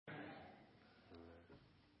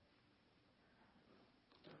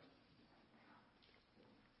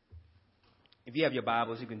If you have your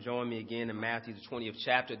Bibles, you can join me again in Matthew, the 20th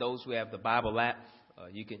chapter. Those who have the Bible app,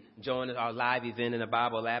 you can join our live event in the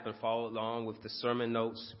Bible app and follow along with the sermon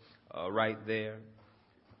notes right there.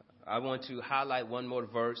 I want to highlight one more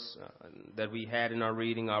verse that we had in our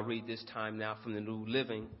reading. I'll read this time now from the New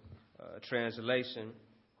Living Translation.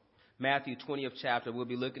 Matthew 20th chapter, we'll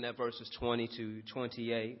be looking at verses 20 to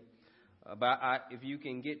 28. If you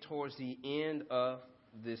can get towards the end of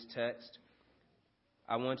this text,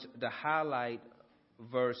 I want to highlight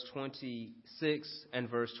verse 26 and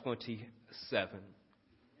verse 27.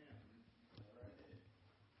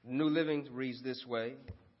 New Living reads this way: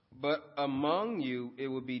 "But among you it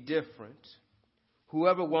will be different.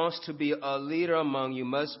 Whoever wants to be a leader among you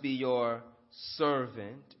must be your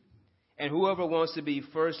servant, and whoever wants to be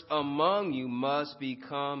first among you must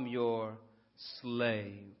become your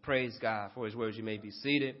slave." Praise God for his words. You may be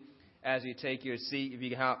seated. As you take your seat, if you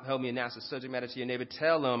can help me announce the subject matter to your neighbor,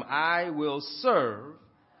 tell them, I will serve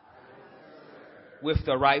with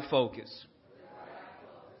the right focus.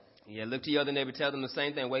 Yeah, look to your other neighbor, tell them the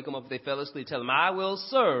same thing. Wake them up if they fell asleep. Tell them, I will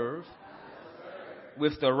serve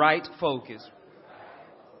with the right focus.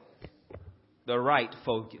 The right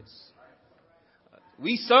focus.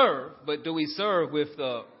 We serve, but do we serve with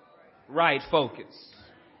the right focus?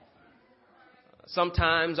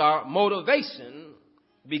 Sometimes our motivation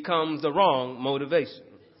becomes the wrong motivation.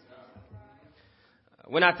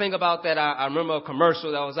 When I think about that, I remember a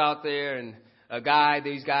commercial that was out there, and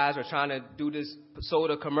these guys were trying to do this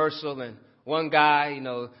soda commercial, and one guy,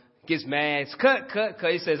 gets mad, cut,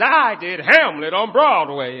 he says, I did Hamlet on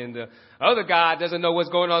Broadway, and the other guy doesn't know what's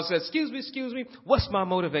going on, says, excuse me, what's my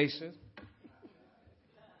motivation?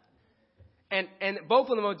 And both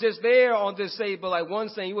of them are just there on this table, like one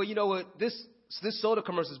saying, well, you know what, this soda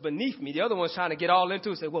commercial is beneath me. The other one's trying to get all into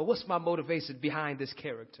it and say, well, what's my motivation behind this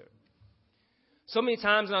character? So many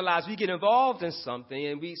times in our lives, we get involved in something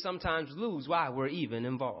and we sometimes lose why we're even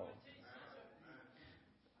involved.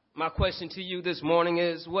 My question to you this morning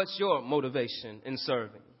is, what's your motivation in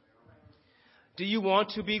serving? Do you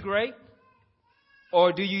want to be great?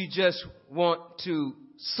 Or do you just want to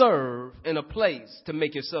serve in a place to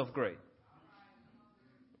make yourself great?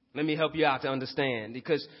 Let me help you out to understand,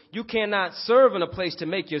 because you cannot serve in a place to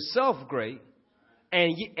make yourself great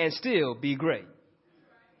and still be great.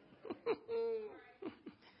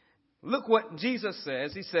 Look what Jesus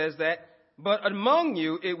says. He says that, but among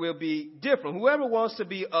you it will be different. Whoever wants to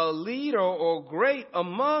be a leader or great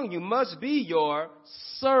among you must be your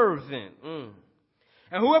servant. And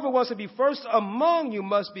whoever wants to be first among you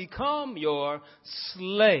must become your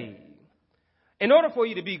slave. In order for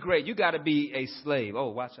you to be great, you got to be a slave. Oh,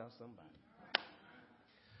 watch out, somebody.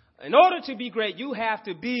 In order to be great, you have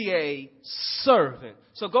to be a servant.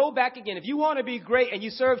 So go back again. If you want to be great and you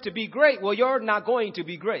serve to be great, well, you're not going to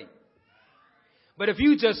be great. But if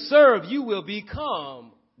you just serve, you will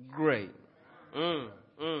become great.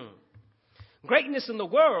 Greatness in the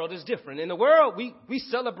world is different. In the world, we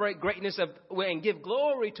celebrate greatness and give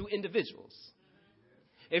glory to individuals.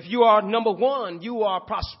 If you are number one, you are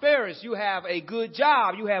prosperous, you have a good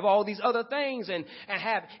job, you have all these other things and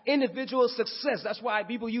have individual success. That's why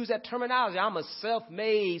people use that terminology. I'm a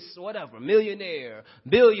self-made, millionaire,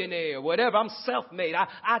 billionaire, whatever. I'm self-made.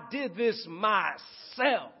 I did this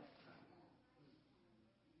myself.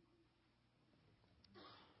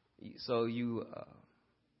 So you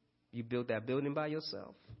built that building by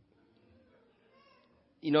yourself.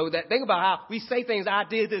 That thing about how we say things, I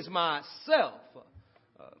did this myself.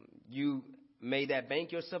 You made that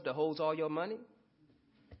bank yourself that holds all your money.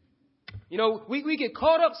 We get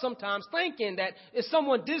caught up sometimes thinking that if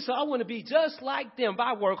someone did so, I want to be just like them. If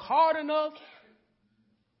I work hard enough,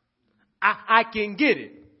 I can get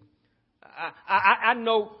it. I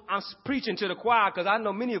know I'm preaching to the choir because I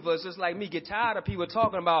know many of us, just like me, get tired of people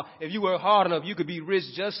talking about if you work hard enough, you could be rich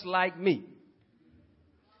just like me.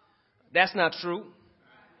 That's not true.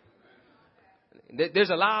 There's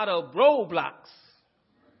a lot of roadblocks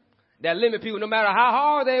that limit people no matter how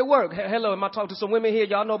hard they work. Hello, am I talking to some women here?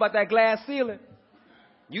 Y'all know about that glass ceiling?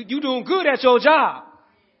 You doing good at your job.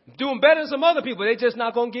 Doing better than some other people. They're just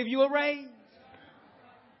not going to give you a raise.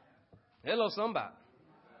 Hello, somebody.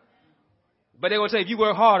 But they're going to say, if you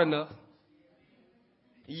work hard enough,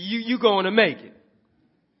 you're going to make it.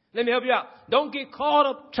 Let me help you out. Don't get caught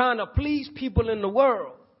up trying to please people in the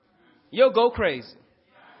world. You'll go crazy.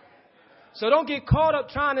 So don't get caught up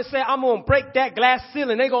trying to say, I'm going to break that glass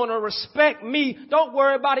ceiling. They're going to respect me. Don't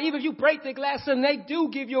worry about it. Even if you break the glass ceiling, they do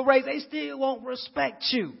give you a raise. They still won't respect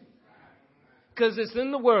you. because it's in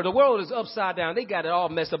the world. The world is upside down. They got it all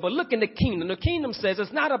messed up. But look in the kingdom. The kingdom says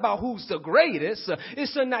it's not about who's the greatest.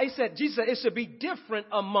 Jesus said it should be different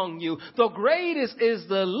among you. The greatest is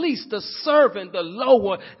the least, the servant, the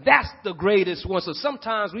lower. That's the greatest one. So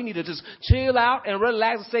sometimes we need to just chill out and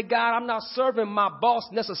relax and say, God, I'm not serving my boss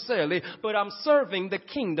necessarily, but I'm serving the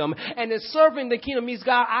kingdom. And in serving the kingdom means,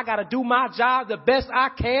 God, I got to do my job the best I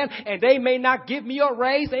can. And they may not give me a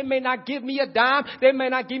raise. They may not give me a dime. They may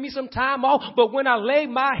not give me some time off. But when I lay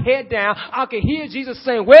my head down, I can hear Jesus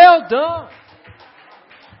saying, well done,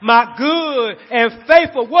 my good and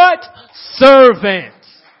faithful what? Servant.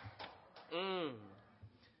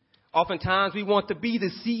 Oftentimes we want to be the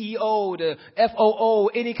CEO, the FOO,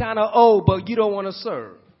 any kind of O, but you don't want to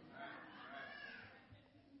serve.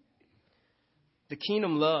 The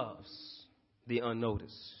kingdom loves the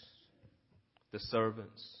unnoticed, the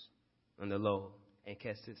servants and the low. And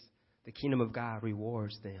catch this, the kingdom of God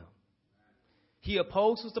rewards them. He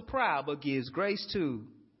opposes the proud, but gives grace to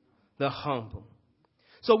the humble.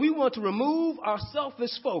 So we want to remove our selfish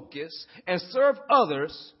focus and serve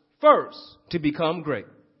others first to become great.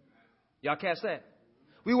 Y'all catch that?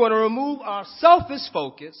 We want to remove our selfish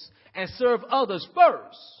focus and serve others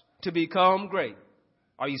first to become great.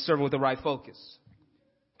 Are you serving with the right focus?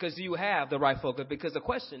 Because you have the right focus. Because the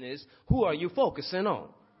question is, who are you focusing on?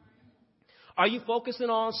 Are you focusing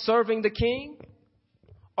on serving the king?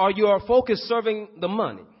 Or you are focused serving the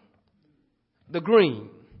money, the green,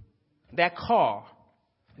 that car,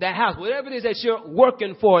 that house, whatever it is that you're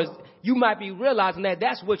working for? You might be realizing that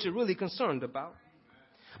that's what you're really concerned about.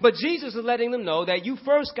 But Jesus is letting them know that you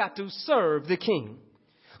first got to serve the king.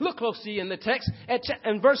 Look closely in the text.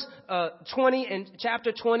 In verse 20, in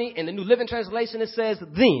chapter 20, in the New Living Translation, it says,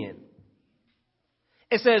 then.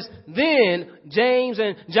 It says, then James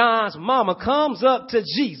and John's mama comes up to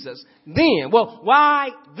Jesus. Then. Well, why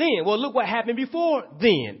then? Well, look what happened before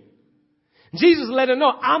then. Jesus let her know,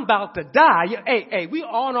 I'm about to die. Hey, we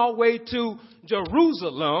on our way to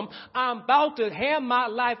Jerusalem. I'm about to hand my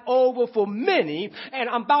life over for many, and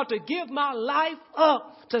I'm about to give my life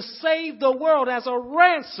up to save the world as a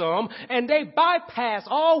ransom. And they bypass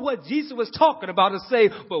all what Jesus was talking about to say,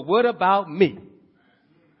 but what about me?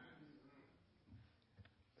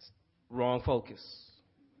 Wrong focus.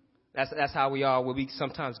 That's how we are when we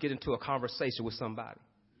sometimes get into a conversation with somebody.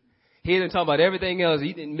 He didn't talk about everything else.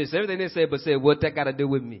 He didn't miss everything they said, but said, what that got to do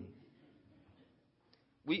with me?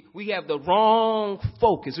 We have the wrong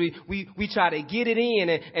focus. We try to get it in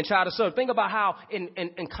and try to serve. Think about how in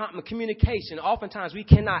communication, oftentimes we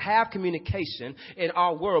cannot have communication in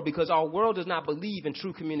our world because our world does not believe in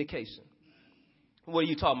true communication. What are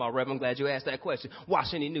you talking about, Reverend? I'm glad you asked that question. Watch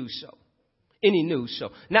any news show. Any news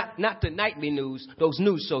show. Not the nightly news, those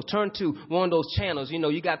news shows. Turn to one of those channels. You know,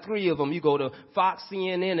 you got 3 of them. You go to Fox,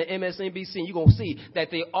 CNN, and MSNBC, and you're going to see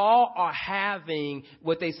that they all are having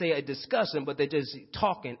what they say a discussion, but they're just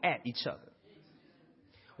talking at each other.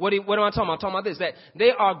 What am I talking about? I'm talking about this, that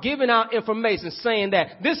they are giving out information saying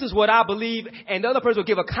that this is what I believe, and the other person will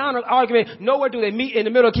give a counter argument. Nowhere do they meet in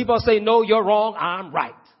the middle and keep on saying, no, you're wrong, I'm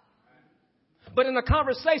right. But in a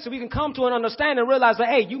conversation, we can come to an understanding and realize that,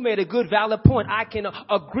 hey, you made a good, valid point. I can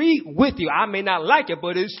agree with you. I may not like it,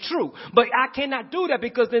 but it's true. But I cannot do that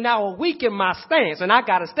because then I will weaken my stance. And I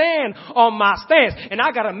got to stand on my stance. And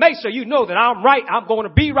I got to make sure you know that I'm right. I'm going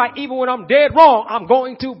to be right. Even when I'm dead wrong, I'm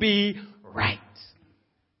going to be right.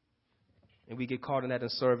 And we get caught in that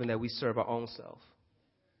and serving that we serve our own self.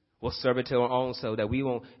 We'll serve it to our own self, that we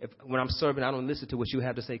won't, when I'm serving, I don't listen to what you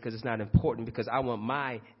have to say because it's not important, because I want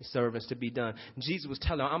my servants to be done. Jesus was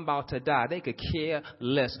telling them, I'm about to die. They could care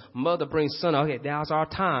less. Mother brings son. Okay, now's our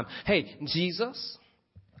time. Hey, Jesus,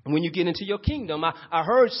 when you get into your kingdom, I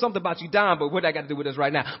heard something about you dying, but what I got to do with this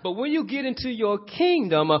right now? But when you get into your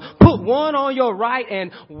kingdom, put one on your right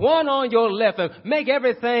and one on your left and make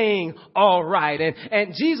everything all right.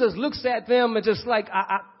 And Jesus looks at them and just like,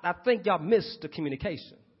 I think y'all missed the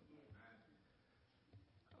communication.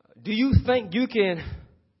 Do you think you can,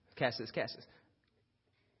 Cassius,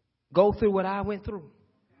 go through what I went through?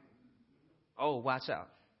 Oh, watch out.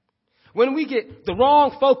 When we get the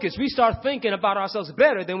wrong focus, we start thinking about ourselves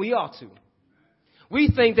better than we ought to.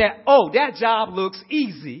 We think that, oh, that job looks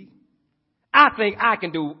easy. I think I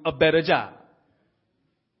can do a better job.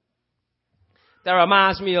 That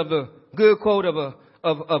reminds me of the good quote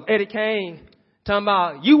of Eddie Kane talking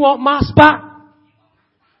about, you want my spot?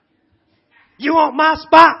 You want my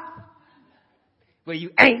spot? Well,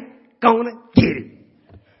 you ain't gonna get it.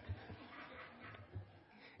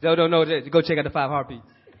 Don't know that. Go check out the 5 heartbeats.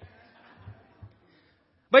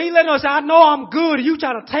 But he let us know, I know I'm good. You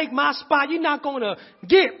trying to take my spot. You're not going to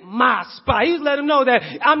get my spot. He's letting them know that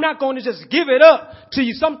I'm not going to just give it up to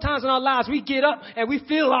you. Sometimes in our lives, we get up and we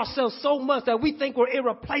feel ourselves so much that we think we're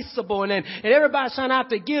irreplaceable. And everybody's trying out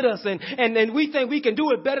to get us. And then we think we can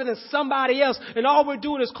do it better than somebody else. And all we're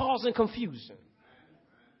doing is causing confusion.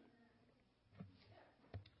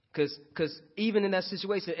 Because even in that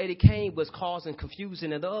situation, Eddie Kane was causing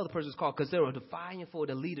confusion and the other person was called because they were vying for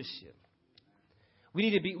the leadership. We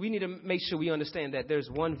need to make sure we understand that there's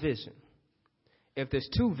one vision. If there's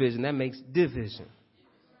two vision, that makes division.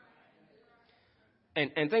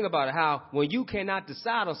 And think about it, how when you cannot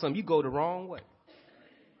decide on something, you go the wrong way.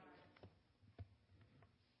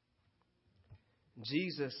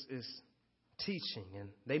 Jesus is teaching, and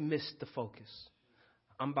they missed the focus.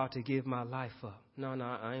 I'm about to give my life up. No,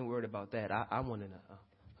 I ain't worried about that. I want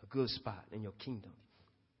a good spot in your kingdom.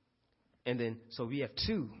 And then, so we have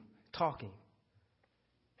two talking.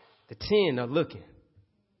 The 10 are looking.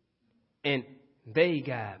 And they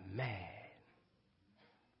got mad.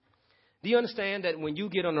 Do you understand that when you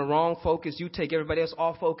get on the wrong focus, you take everybody else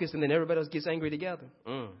off focus, and then everybody else gets angry together?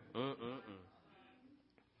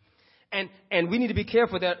 And we need to be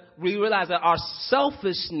careful that we realize that our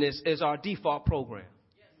selfishness is our default program.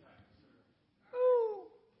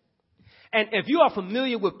 And if you are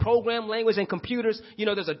familiar with program language and computers, you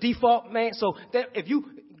know there's a default, man. So that if you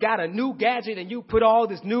got a new gadget and you put all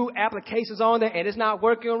these new applications on there and it's not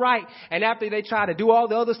working right, and after they try to do all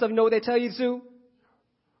the other stuff, you know what they tell you to?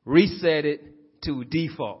 Reset it to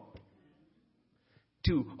default.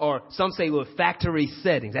 Or some say with factory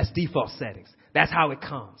settings. That's default settings. That's how it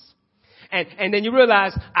comes. And then you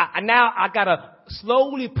realize I got to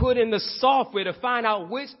slowly put in the software to find out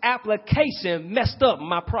which application messed up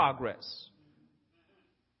my progress.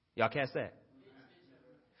 Y'all catch that?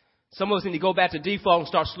 Some of us need to go back to default and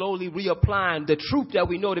start slowly reapplying the truth that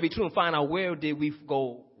we know to be true and find out where did we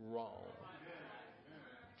go wrong.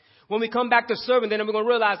 When we come back to serving, then we're going to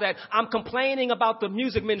realize that I'm complaining about the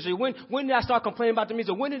music ministry. When did I start complaining about the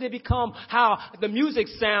music? When did it become how the music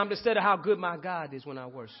sounds instead of how good my God is when I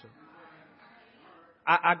worship?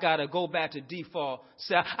 I got to go back to default.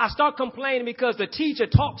 So I start complaining because the teacher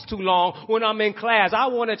talks too long when I'm in class. I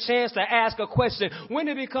want a chance to ask a question. When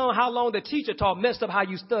did it become how long the teacher talked messed up how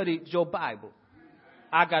you studied your Bible?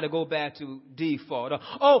 I got to go back to default.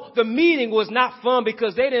 Oh, the meeting was not fun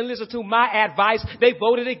because they didn't listen to my advice. They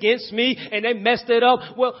voted against me and they messed it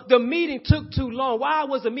up. Well, the meeting took too long. Why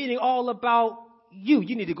was the meeting all about you?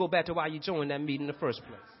 You need to go back to why you joined that meeting in the first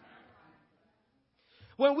place.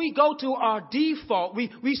 When we go to our default,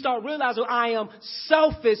 we start realizing I am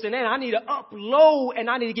selfish and then I need to upload and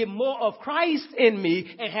I need to get more of Christ in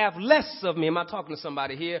me and have less of me. Am I talking to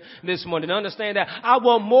somebody here this morning to understand that I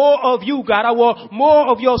want more of you, God. I want more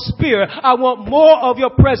of your spirit. I want more of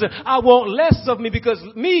your presence. I want less of me because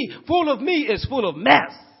me, full of me is full of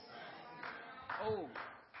mess. Oh.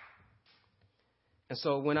 And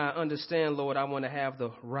so when I understand, Lord, I want to have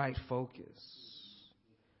the right focus.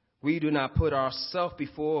 We do not put ourselves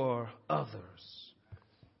before others.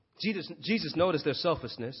 Jesus noticed their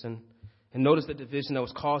selfishness and noticed the division that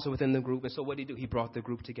was caused within the group. And so what did he do? He brought the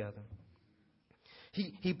group together.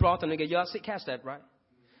 He brought them together. Y'all catch that, right?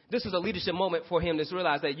 This was a leadership moment for him to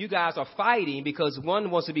realize that you guys are fighting because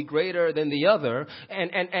one wants to be greater than the other.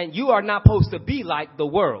 And you are not supposed to be like the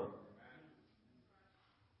world.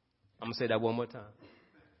 I'm going to say that one more time.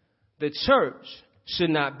 The church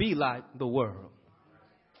should not be like the world.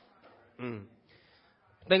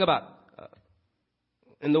 Think about,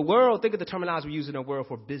 in the world, think of the terminology we use in the world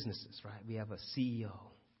for businesses, right? We have a CEO.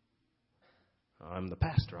 I'm the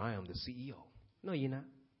pastor. I am the CEO. No, you're not.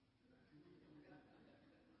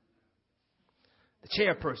 The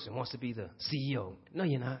chairperson wants to be the CEO. No,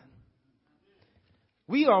 you're not.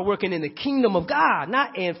 We are working in the kingdom of God,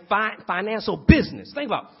 not in financial business. Think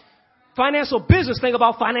about financial business. Think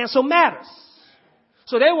about financial matters.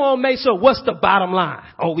 So they want to make sure what's the bottom line.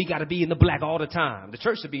 Oh, we got to be in the black all the time. The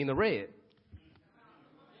church should be in the red.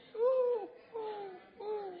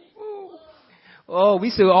 Oh, we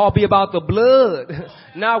should all be about the blood.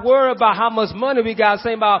 Not worry about how much money we got.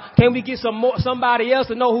 Saying about, can we get somebody else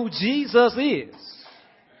to know who Jesus is?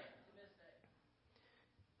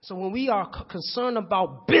 So when we are concerned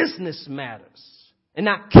about business matters and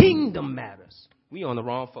not kingdom matters, we on the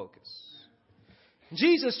wrong focus.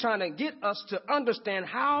 Jesus trying to get us to understand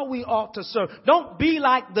how we ought to serve. Don't be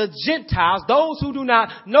like the Gentiles, those who do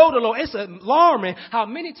not know the Lord. It's alarming how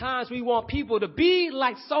many times we want people to be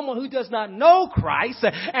like someone who does not know Christ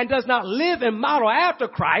and does not live and model after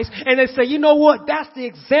Christ. And they say, you know what? That's the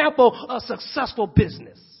example of successful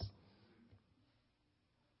business.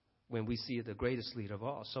 when we see the greatest leader of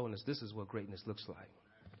all showing us this is what greatness looks like.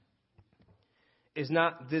 It's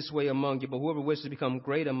not this way among you, but whoever wishes to become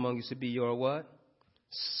great among you should be your what?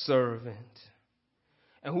 Servant.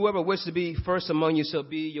 And whoever wishes to be first among you shall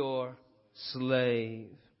be your slave.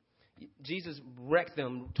 Jesus wrecked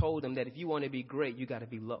them, told them that if you want to be great, you got to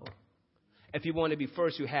be low. If you want to be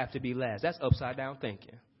first, you have to be last. That's upside down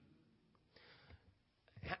thinking.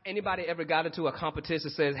 Anybody ever got into a competition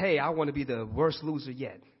that says, hey, I want to be the worst loser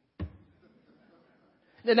yet?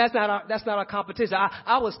 Then that's not a competition.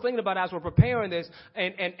 I was thinking about it as we're preparing this,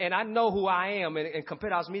 and I know who I am. And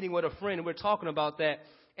compared, I was meeting with a friend, and we we're talking about that.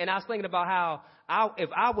 And I was thinking about how if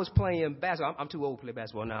I was playing basketball, I'm too old to play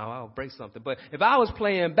basketball now. I'll break something. But if I was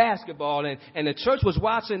playing basketball and the church was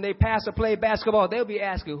watching, they pastor play basketball, they'll be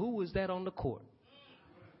asking, who is that on the court?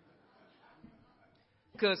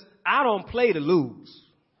 Because I don't play to lose.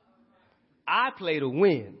 I play to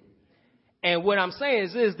win. And what I'm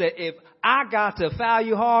saying is that if I got to foul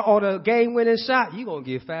you hard on a game-winning shot, you're going to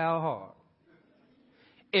get fouled hard.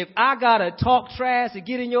 If I got to talk trash to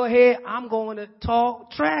get in your head, I'm going to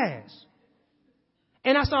talk trash.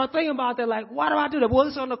 And I started thinking about that, like, why do I do that? Well,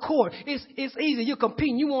 it's on the court. It's easy. You're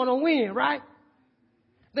competing. You want to win, right?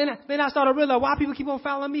 Then I started to realize why people keep on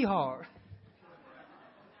fouling me hard.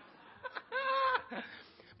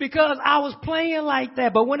 Because I was playing like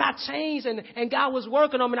that. But when I changed and God was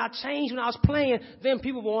working on me and I changed when I was playing, then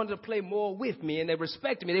people wanted to play more with me and they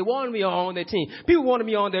respected me. They wanted me on their team. People wanted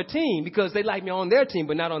me on their team because they liked me on their team,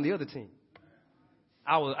 but not on the other team.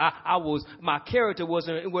 My character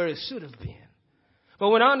wasn't where it should have been. But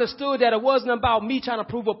when I understood that it wasn't about me trying to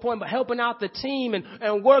prove a point, but helping out the team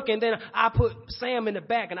and working, then I put Sam in the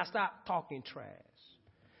back and I stopped talking trash.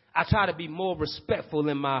 I try to be more respectful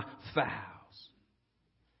in my fouls.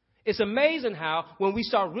 It's amazing how when we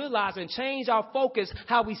start realizing, change our focus,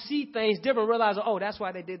 how we see things different, realizing, oh, that's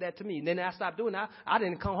why they did that to me. And then I stopped doing that. I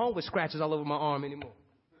didn't come home with scratches all over my arm anymore.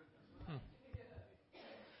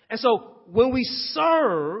 And so when we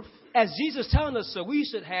serve, as Jesus is telling us, so we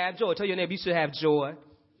should have joy. Tell your neighbor, you should have joy.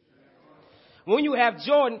 When you have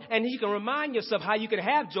joy, and you can remind yourself how you can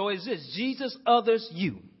have joy, is this: Jesus, others,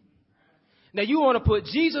 you. Now, you want to put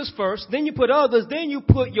Jesus first, then you put others, then you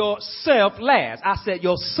put yourself last. I said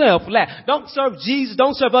yourself last. Don't serve Jesus.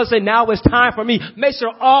 Don't serve others. Say, now it's time for me. Make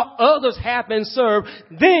sure all others have been served.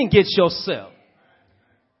 Then get yourself.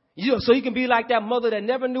 So you can be like that mother that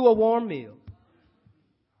never knew a warm meal.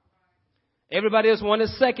 Everybody else wanted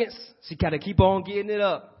seconds. She got to keep on getting it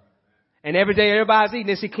up. And every day everybody's eating.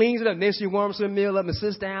 Then she cleans it up. Then she warms her meal up and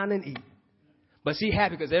sits down and eats. But she's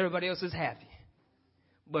happy because everybody else is happy.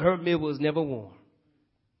 But her meal was never warm.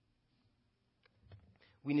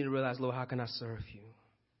 We need to realize, Lord, how can I serve you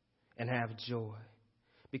and have joy?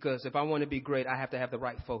 Because if I want to be great, I have to have the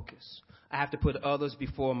right focus. I have to put others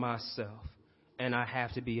before myself. And I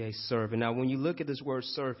have to be a servant. Now, when you look at this word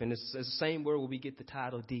servant, it's the same word where we get the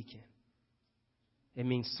title deacon. It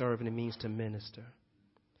means servant. It means to minister.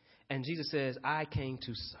 And Jesus says, I came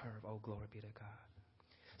to serve. Oh, glory be to God.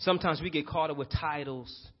 Sometimes we get caught up with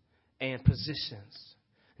titles and positions.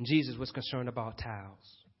 Jesus was concerned about towels.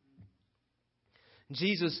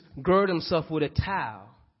 Jesus girded himself with a towel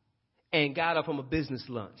and got up from a business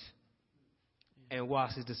lunch and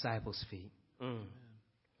washed his disciples' feet.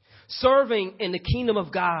 Serving in the kingdom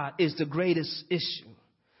of God is the greatest issue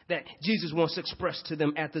that Jesus wants to express to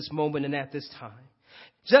them at this moment and at this time.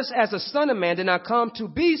 Just as the Son of Man did not come to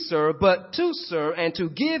be served, but to serve and to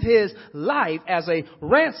give his life as a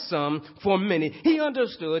ransom for many. He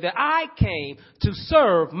understood that I came to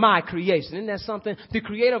serve my creation. Isn't that something? The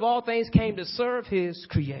creator of all things came to serve his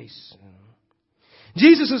creation.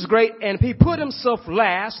 Jesus is great, and he put himself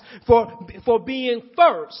last for being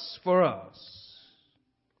first for us.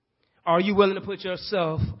 Are you willing to put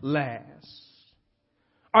yourself last?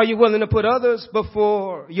 Are you willing to put others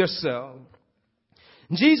before yourself?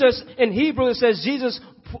 Jesus, in Hebrew, it says Jesus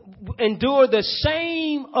endured the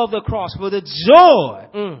shame of the cross for the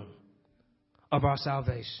joy of our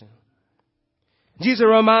salvation. Jesus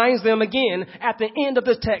reminds them again at the end of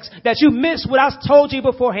the text that you missed what I told you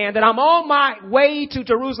beforehand, that I'm on my way to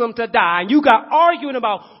Jerusalem to die. And you got arguing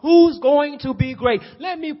about who's going to be great.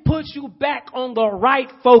 Let me put you back on the right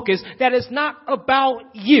focus, that it's not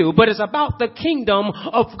about you, but it's about the kingdom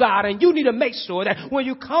of God. And you need to make sure that when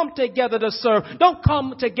you come together to serve, don't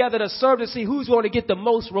come together to serve to see who's going to get the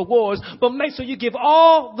most rewards, but make sure you give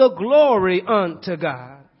all the glory unto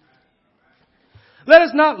God. Let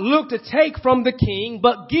us not look to take from the king,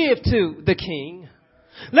 but give to the king.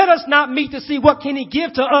 Let us not meet to see what can he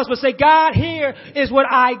give to us, but say, God, here is what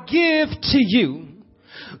I give to you.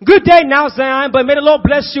 Good day now, Zion, but may the Lord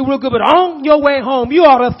bless you real good. But on your way home, you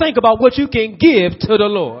ought to think about what you can give to the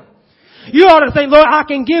Lord. You ought to think, Lord, I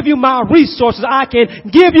can give you my resources. I can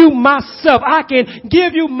give you myself. I can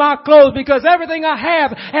give you my clothes because everything I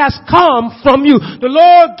have has come from you. The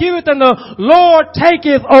Lord giveth and the Lord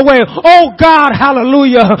taketh away. Oh God,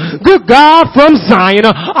 hallelujah. Good God from Zion.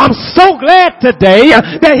 I'm so glad today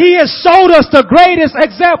that He has showed us the greatest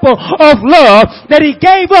example of love, that He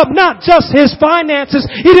gave up not just His finances.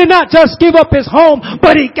 He did not just give up His home,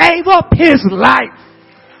 but He gave up His life.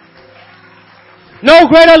 No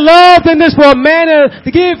greater love than this for a man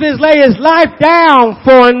to lay his life down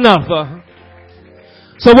for another.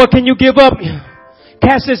 So what can you give up?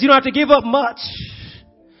 Cass says you don't have to give up much.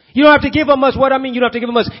 You don't have to give up much. What I mean, you don't have to give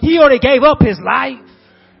up much. He already gave up his life.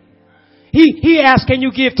 He asked, can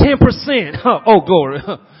you give 10%? Oh, glory.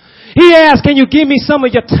 He asked, can you give me some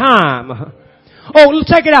of your time? Oh,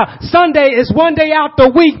 check it out. Sunday is one day out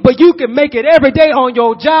the week, but you can make it every day on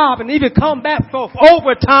your job and even come back for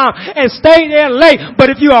overtime and stay there late. But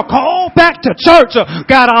if you are called back to church,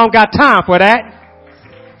 God, I don't got time for that.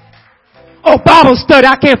 Oh, Bible study,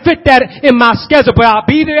 I can't fit that in my schedule, but I'll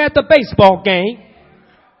be there at the baseball game.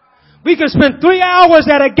 We can spend 3 hours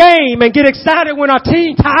at a game and get excited when our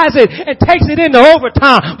team ties it and takes it into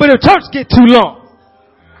overtime. But if church get too long.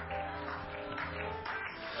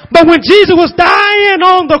 But when Jesus was dying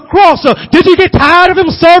on the cross, did you get tired of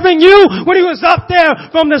Him serving you? When He was up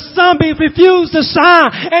there from the sun, He refused to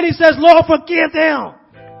shine. And He says, Lord, forgive them,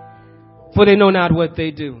 for they know not what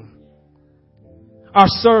they do. Our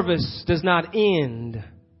service does not end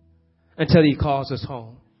until He calls us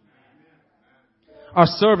home. Our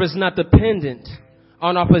service is not dependent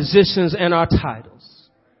on our positions and our titles.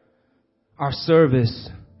 Our service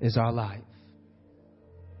is our life.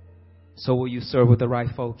 So will you serve with the right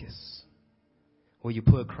focus? Will you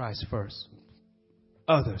put Christ first?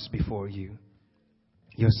 Others before you.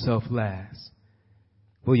 Yourself last.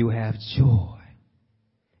 Will you have joy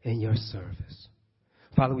in your service?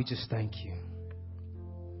 Father, we just thank you.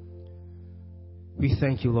 We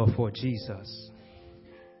thank you, Lord, for Jesus.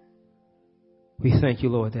 We thank you,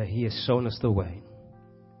 Lord, that He has shown us the way.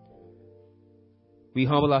 We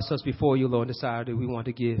humble ourselves before you, Lord, and decide that we want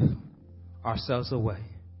to give ourselves away.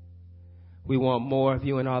 We want more of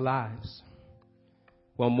you in our lives.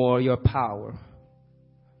 We want more of your power,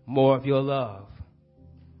 more of your love,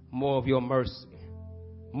 more of your mercy,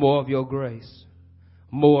 more of your grace,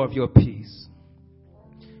 more of your peace.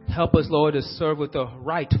 Help us, Lord, to serve with the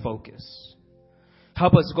right focus.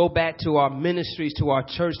 Help us go back to our ministries, to our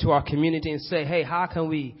church, to our community and say, hey, how can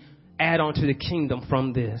we add on to the kingdom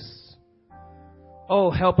from this? Oh,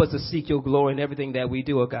 help us to seek your glory in everything that we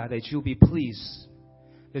do, oh God, that you'll be pleased.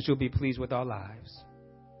 That you'll be pleased with our lives.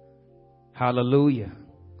 Hallelujah.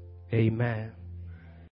 Amen.